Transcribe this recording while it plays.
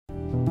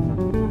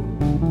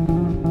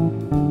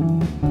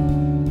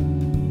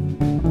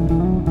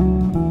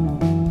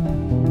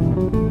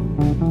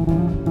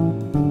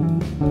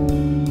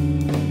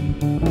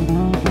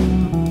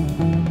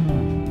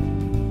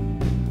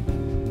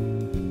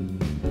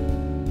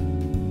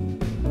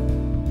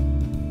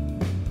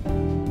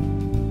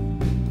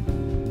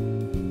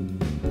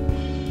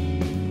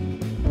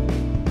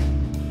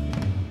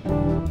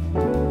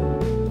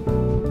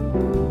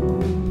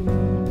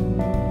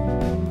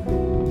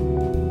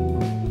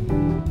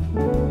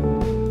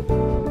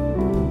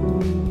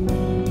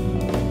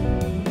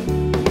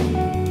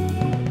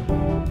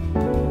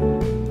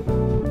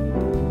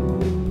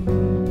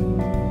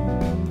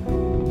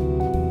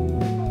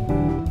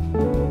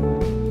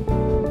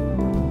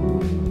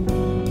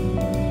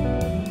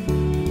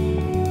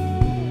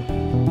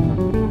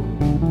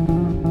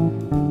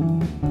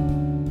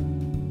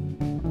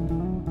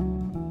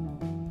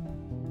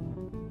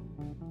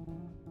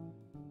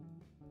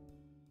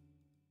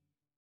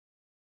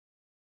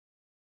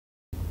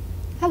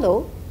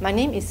Hello, my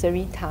name is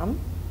Seri Tam.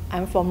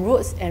 I'm from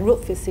Roads and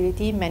Road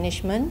Facility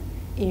Management,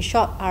 in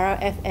short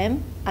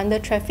RRFM, under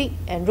Traffic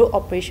and Road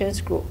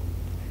Operations Group.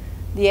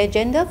 The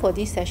agenda for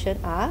this session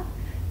are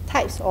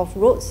types of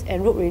roads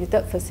and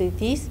road-related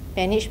facilities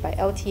managed by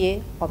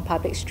LTA on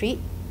public street,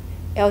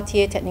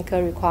 LTA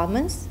technical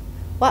requirements,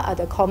 what are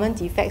the common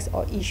defects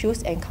or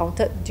issues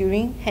encountered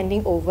during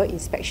handing over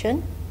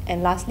inspection,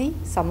 and lastly,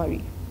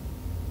 summary.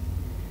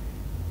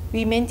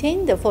 We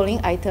maintain the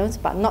following items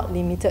but not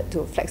limited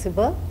to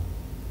flexible,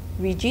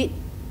 rigid,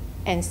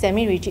 and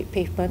semi-rigid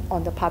pavement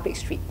on the public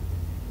street,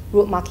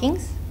 road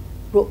markings,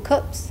 road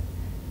curbs,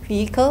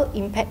 vehicle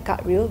impact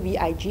guardrail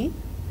VIG,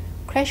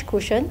 crash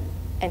cushion,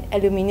 and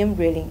aluminium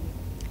railing.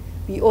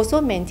 We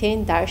also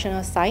maintain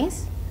directional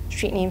signs,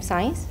 street name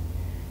signs,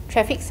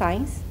 traffic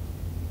signs,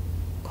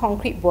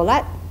 concrete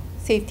bollard,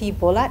 safety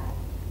bollard,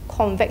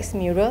 convex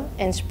mirror,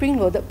 and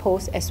spring-loaded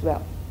posts as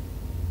well.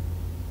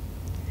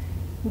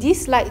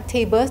 This slide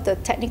tables the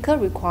technical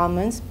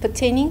requirements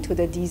pertaining to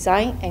the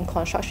design and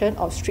construction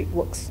of street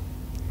works,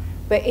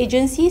 where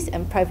agencies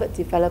and private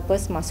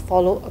developers must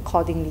follow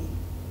accordingly.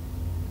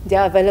 They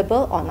are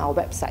available on our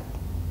website.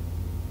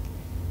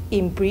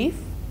 In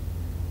brief,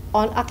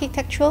 on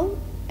architectural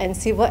and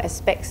civil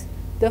aspects,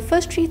 the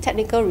first three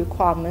technical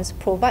requirements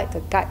provide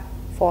the guide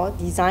for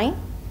design,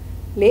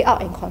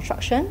 layout and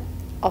construction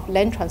of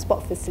land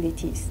transport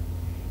facilities.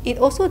 It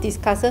also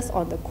discusses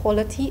on the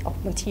quality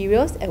of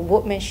materials and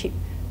workmanship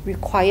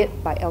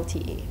required by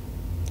LTA,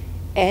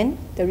 and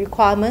the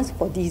requirements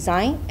for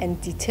design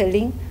and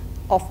detailing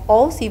of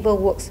all civil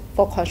works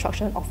for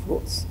construction of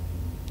roads.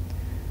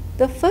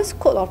 The first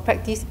code of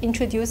practice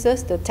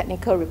introduces the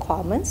technical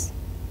requirements,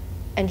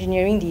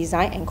 engineering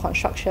design and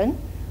construction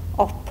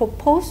of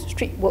proposed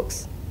street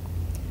works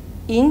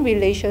in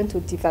relation to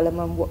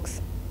development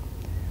works,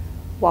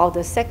 while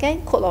the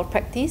second code of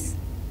practice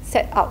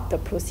set out the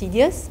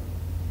procedures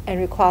and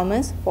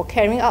requirements for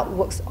carrying out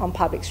works on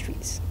public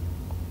streets.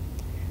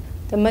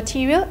 The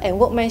material and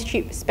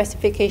workmanship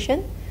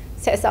specification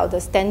sets out the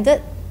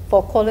standard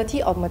for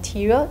quality of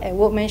material and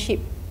workmanship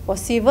for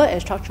civil and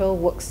structural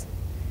works,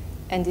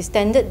 and the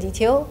standard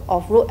detail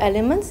of road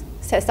elements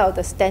sets out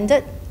the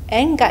standard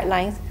and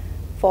guidelines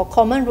for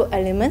common road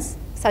elements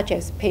such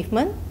as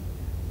pavement,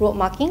 road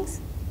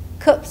markings,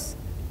 curbs,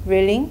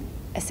 railing,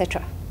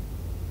 etc.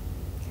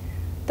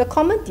 The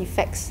common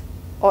defects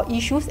or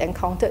issues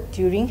encountered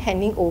during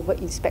handing over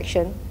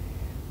inspection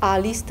are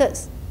listed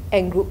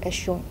and grouped as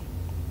shown.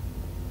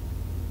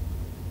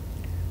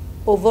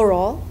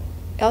 Overall,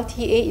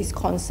 LTA is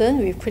concerned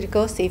with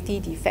critical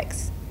safety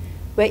defects,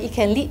 where it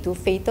can lead to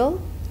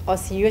fatal or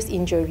serious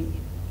injury,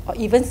 or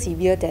even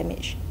severe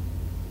damage.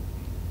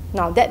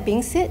 Now, that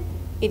being said,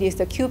 it is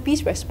the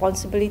QP's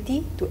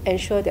responsibility to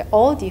ensure that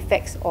all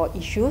defects or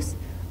issues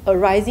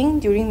arising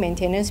during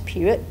maintenance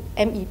period,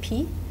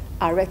 MEP,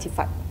 are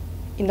rectified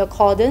in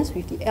accordance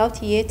with the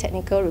LTA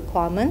technical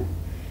requirement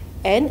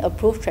and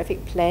approved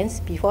traffic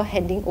plans before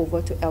handing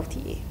over to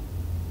LTA.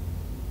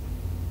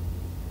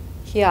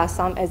 Here are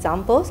some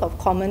examples of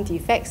common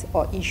defects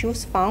or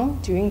issues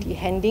found during the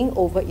handing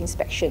over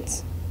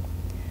inspections.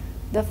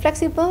 The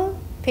flexible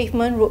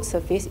pavement road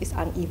surface is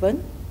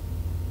uneven,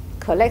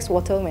 collects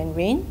water when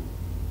rain,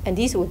 and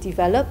this will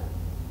develop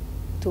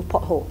to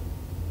pothole.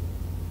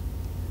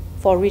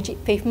 For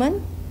rigid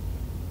pavement,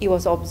 it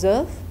was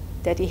observed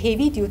that the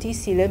heavy-duty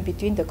sealant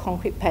between the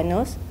concrete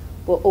panels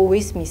were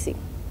always missing.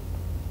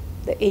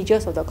 The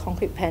edges of the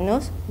concrete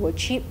panels were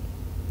chipped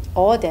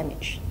or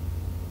damaged.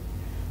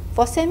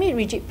 For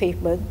semi-rigid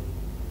pavement,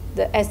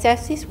 the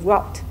accessories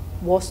grout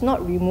was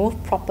not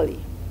removed properly,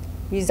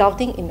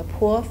 resulting in a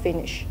poor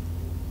finish.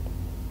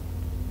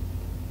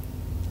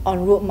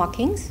 On road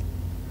markings,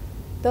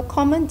 the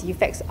common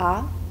defects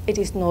are it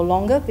is no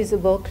longer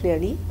visible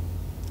clearly,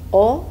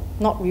 or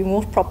not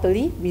removed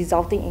properly,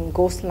 resulting in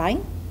ghost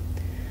line,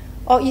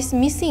 or is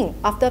missing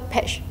after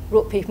patched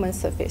road pavement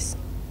surface.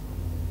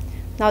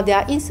 Now, there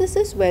are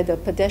instances where the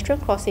pedestrian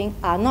crossings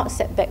are not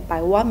set back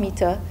by 1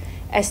 meter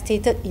as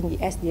stated in the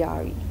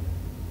SDRE.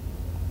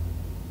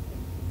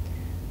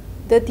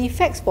 The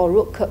defects for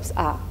road curbs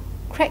are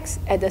cracks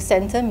at the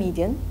center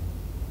median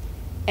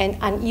and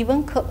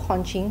uneven curb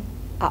haunching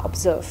are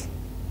observed.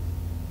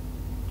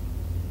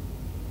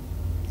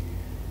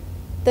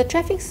 The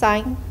traffic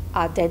signs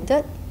are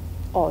dented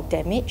or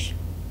damaged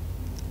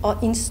or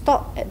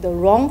installed at the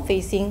wrong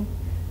facing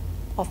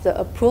of the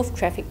approved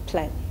traffic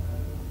plan.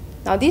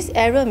 Now, this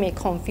error may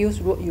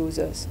confuse road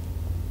users.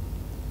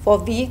 For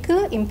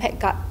vehicular impact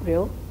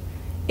guardrail,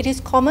 it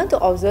is common to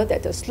observe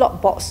that the slot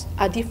bolts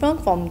are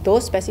different from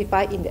those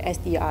specified in the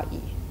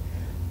SDRE.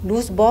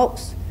 Loose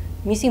bolts,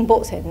 missing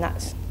bolts and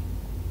nuts.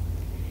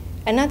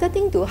 Another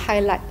thing to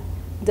highlight,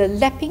 the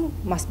lapping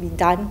must be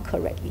done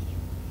correctly.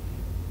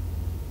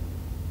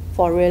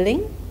 For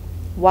railing,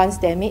 once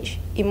damaged,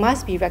 it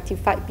must be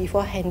rectified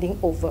before handing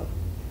over.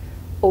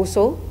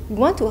 Also, we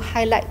want to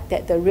highlight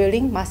that the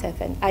railing must have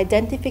an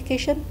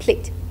identification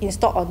plate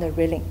installed on the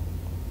railing.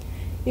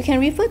 You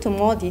can refer to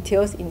more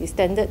details in the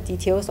standard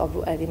details of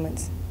road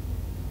elements.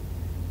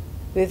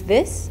 With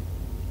this,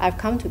 I've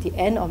come to the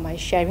end of my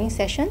sharing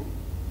session.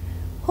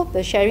 Hope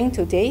the sharing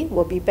today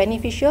will be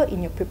beneficial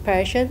in your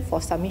preparation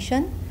for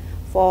submission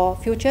for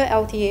future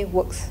LTA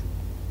works.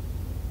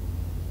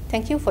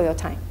 Thank you for your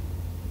time.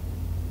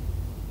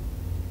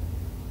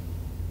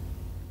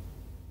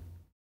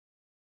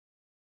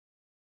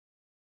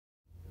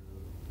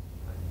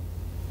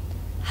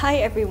 Hi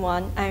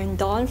everyone, I'm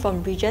Dawn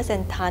from Bridges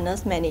and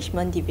Tunnels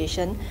Management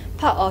Division,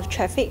 part of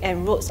Traffic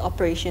and Roads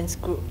Operations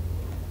Group.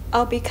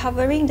 I'll be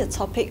covering the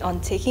topic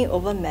on taking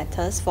over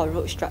matters for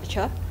road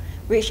structure,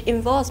 which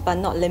involves but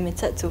not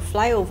limited to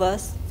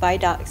flyovers,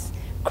 viaducts,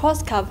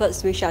 cross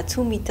culverts which are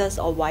 2 meters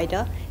or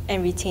wider,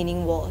 and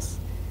retaining walls.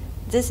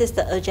 This is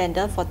the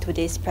agenda for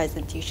today's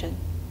presentation.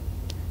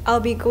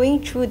 I'll be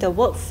going through the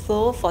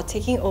workflow for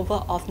taking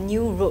over of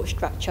new road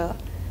structure,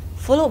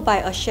 followed by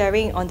a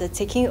sharing on the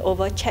taking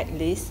over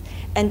checklist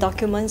and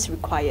documents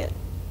required.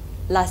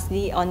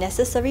 Lastly, on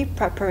necessary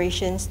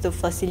preparations to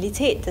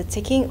facilitate the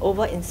taking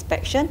over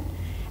inspection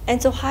and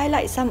to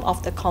highlight some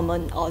of the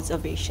common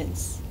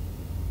observations.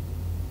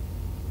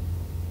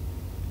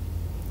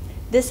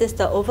 This is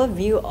the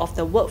overview of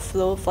the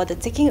workflow for the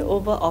taking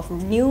over of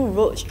new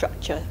road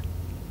structure.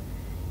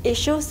 It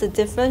shows the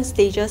different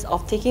stages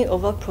of taking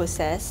over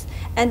process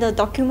and the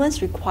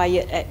documents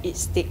required at each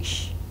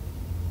stage.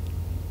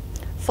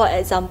 For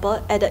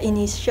example, at the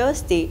initial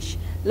stage,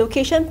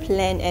 location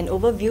plan and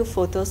overview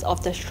photos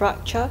of the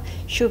structure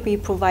should be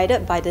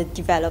provided by the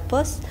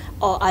developers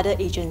or other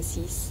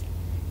agencies.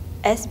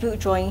 As-built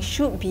drawings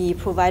should be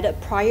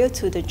provided prior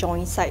to the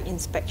joint site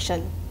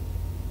inspection.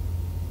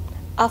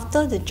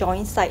 After the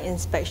joint site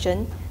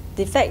inspection,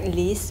 defect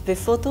lists with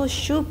photos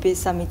should be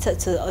submitted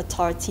to the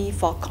authority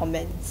for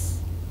comments.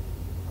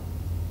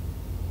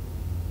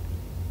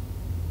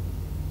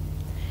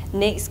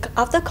 Next,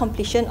 after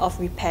completion of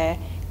repair,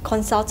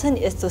 consultant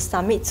is to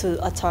submit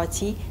to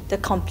authority the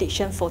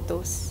completion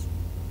photos.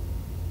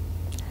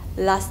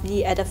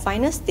 Lastly, at the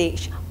final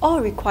stage, all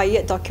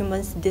required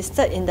documents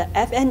listed in the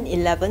FN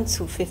 11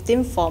 to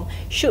 15 form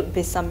should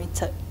be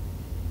submitted.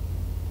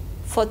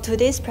 For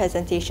today's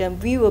presentation,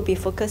 we will be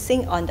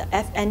focusing on the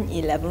FN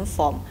 11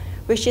 form,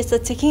 which is the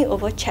taking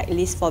over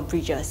checklist for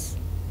bridges.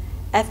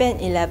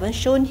 FN 11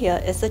 shown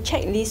here is a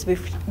checklist with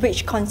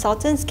which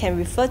consultants can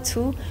refer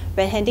to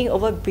when handing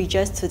over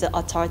bridges to the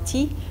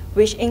authority,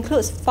 which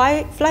includes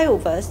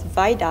flyovers,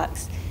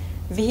 viaducts,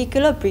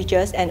 vehicular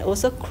bridges, and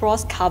also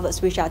cross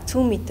culverts which are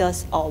 2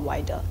 meters or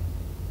wider.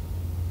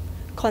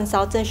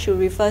 Consultants should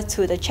refer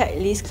to the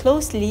checklist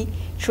closely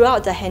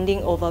throughout the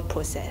handing over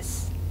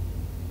process.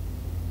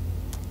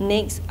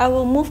 Next, I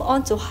will move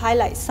on to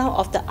highlight some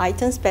of the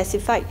items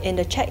specified in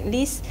the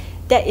checklist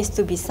that is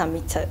to be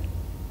submitted.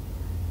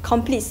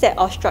 Complete set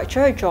of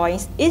structural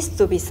drawings is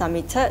to be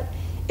submitted.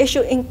 It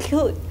should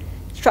include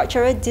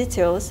structural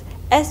details,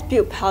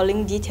 as-built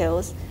piling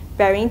details,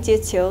 bearing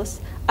details,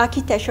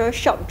 architectural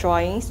shop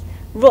drawings,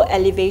 road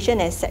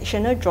elevation and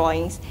sectional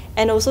drawings,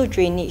 and also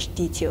drainage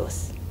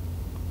details.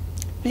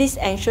 Please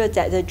ensure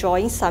that the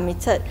drawings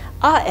submitted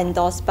are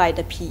endorsed by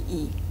the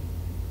PE.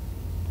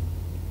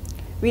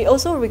 We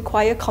also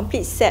require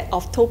complete set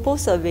of topo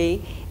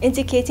survey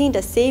indicating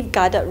the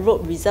safeguarded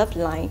road reserve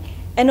line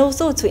and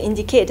also to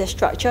indicate the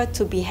structure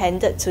to be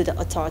handed to the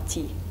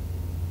authority.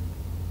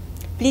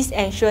 Please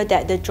ensure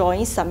that the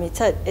drawing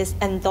submitted is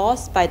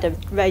endorsed by the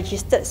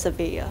registered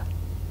surveyor.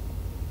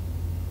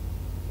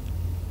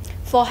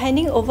 For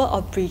handing over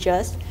of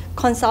bridges,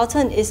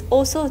 consultant is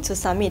also to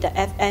submit the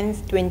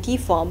FN 20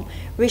 form,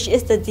 which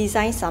is the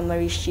design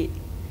summary sheet.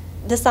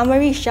 The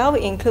summary shall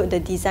include the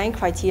design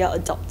criteria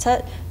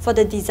adopted for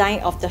the design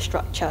of the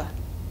structure.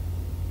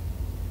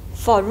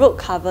 For road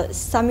culverts,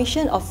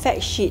 submission of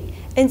fact sheet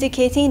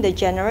indicating the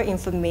general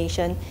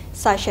information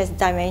such as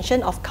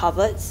dimension of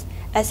culverts,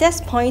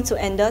 access point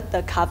to enter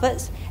the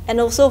culverts,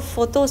 and also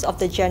photos of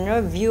the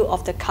general view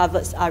of the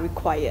culverts are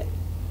required.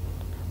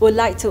 Would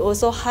like to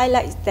also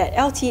highlight that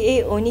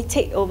LTA only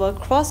take over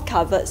cross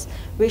culverts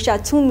which are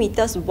 2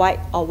 meters wide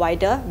or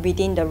wider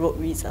within the road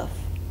reserve.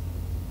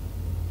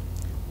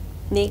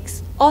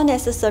 Next, all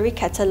necessary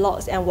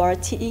catalogs and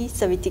warranty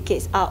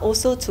certificates are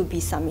also to be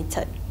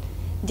submitted.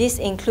 This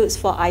includes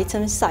for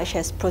items such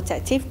as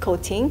protective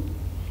coating,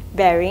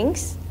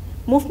 bearings,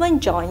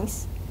 movement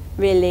joints,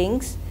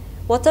 railings,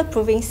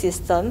 waterproofing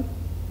system,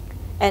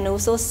 and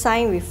also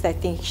sign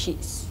reflecting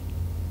sheets.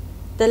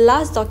 The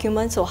last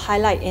document to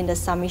highlight in the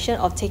submission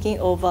of taking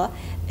over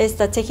is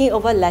the taking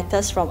over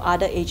letters from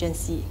other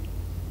agencies.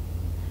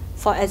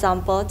 For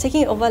example,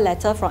 taking over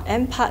letter from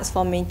M-Parks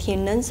for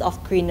maintenance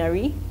of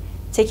greenery,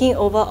 taking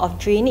over of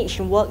drainage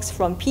works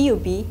from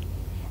PUB,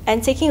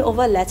 and taking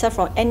over letter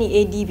from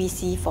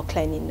NEA-DBC for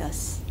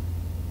cleanliness.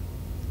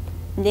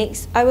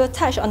 Next, I will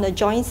touch on the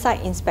joint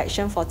site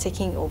inspection for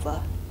taking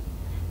over.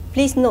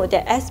 Please note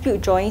that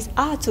as-built drawings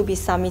are to be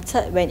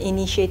submitted when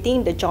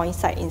initiating the joint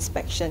site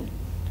inspection.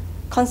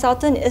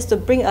 Consultant is to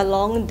bring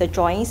along the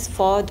drawings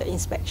for the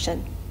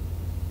inspection.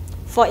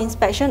 For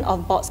inspection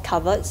of box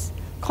culverts,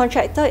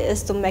 contractor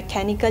is to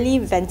mechanically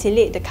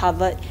ventilate the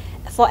culvert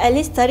for at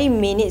least 30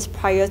 minutes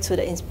prior to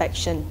the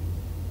inspection.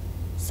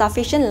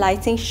 Sufficient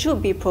lighting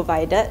should be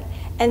provided,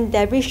 and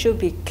debris should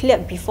be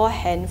cleared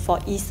beforehand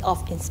for ease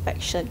of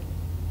inspection.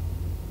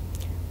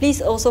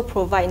 Please also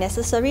provide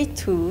necessary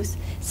tools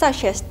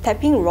such as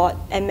tapping rod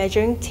and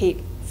measuring tape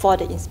for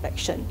the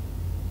inspection.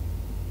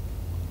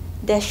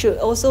 There should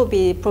also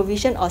be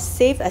provision of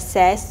safe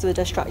access to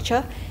the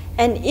structure,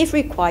 and if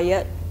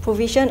required,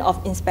 provision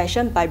of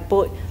inspection by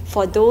boat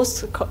for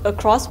those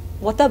across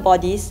water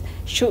bodies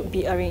should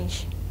be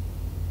arranged.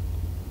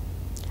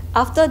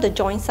 After the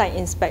joint site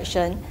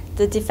inspection,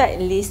 the defect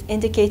list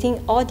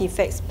indicating all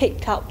defects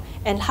picked up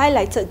and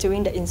highlighted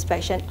during the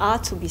inspection are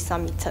to be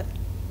submitted.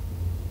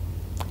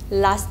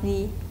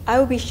 Lastly, I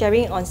will be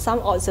sharing on some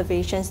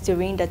observations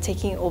during the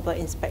taking over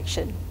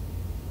inspection.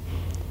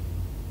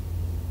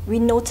 We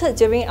noted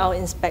during our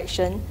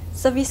inspection,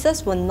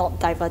 services were not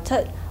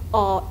diverted,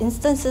 or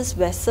instances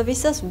where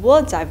services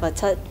were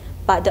diverted,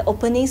 but the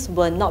openings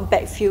were not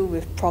backfilled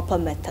with proper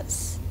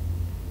methods.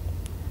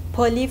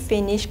 Poorly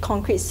finished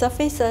concrete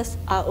surfaces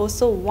are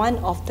also one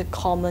of the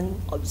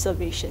common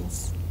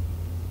observations.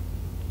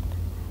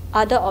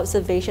 Other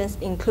observations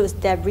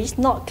include debris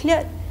not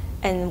cleared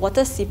and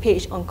water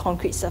seepage on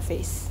concrete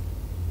surface.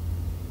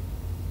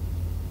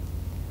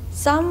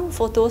 Some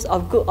photos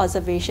of good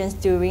observations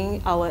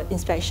during our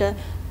inspection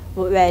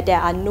where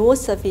there are no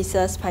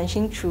surfaces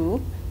punching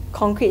through,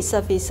 concrete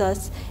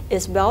surfaces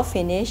is well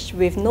finished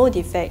with no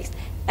defects,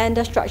 and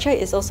the structure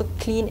is also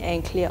clean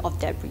and clear of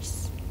debris.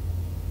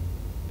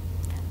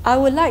 I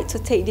would like to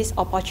take this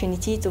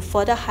opportunity to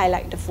further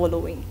highlight the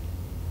following.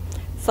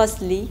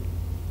 Firstly,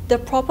 the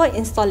proper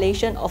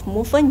installation of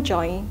movement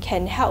joint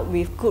can help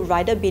with good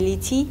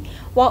rideability,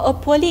 while a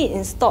poorly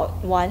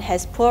installed one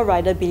has poor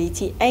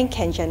rideability and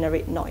can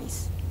generate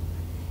noise.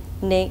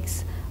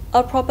 Next,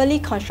 a properly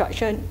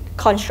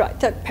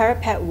constructed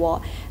parapet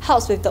wall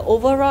helps with the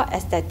overall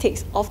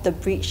aesthetics of the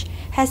bridge,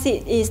 as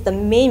it is the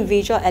main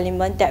visual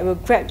element that will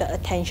grab the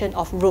attention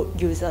of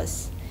road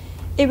users.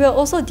 It will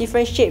also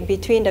differentiate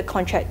between the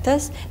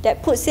contractors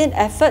that puts in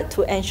effort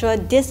to ensure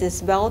this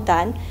is well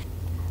done.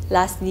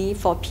 Lastly,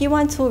 for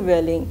P12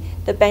 railing,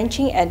 the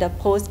benching at the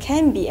post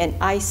can be an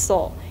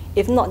eyesore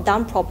if not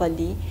done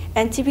properly,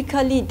 and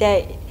typically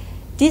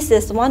this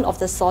is one of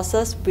the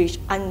sources which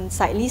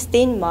unsightly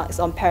stain marks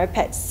on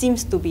parapets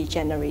seems to be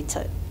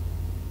generated.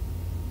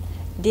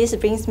 This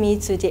brings me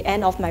to the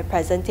end of my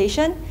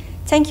presentation.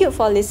 Thank you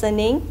for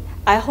listening.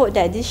 I hope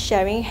that this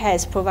sharing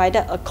has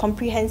provided a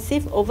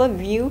comprehensive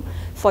overview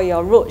for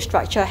your road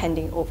structure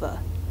handing over.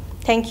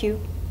 Thank you.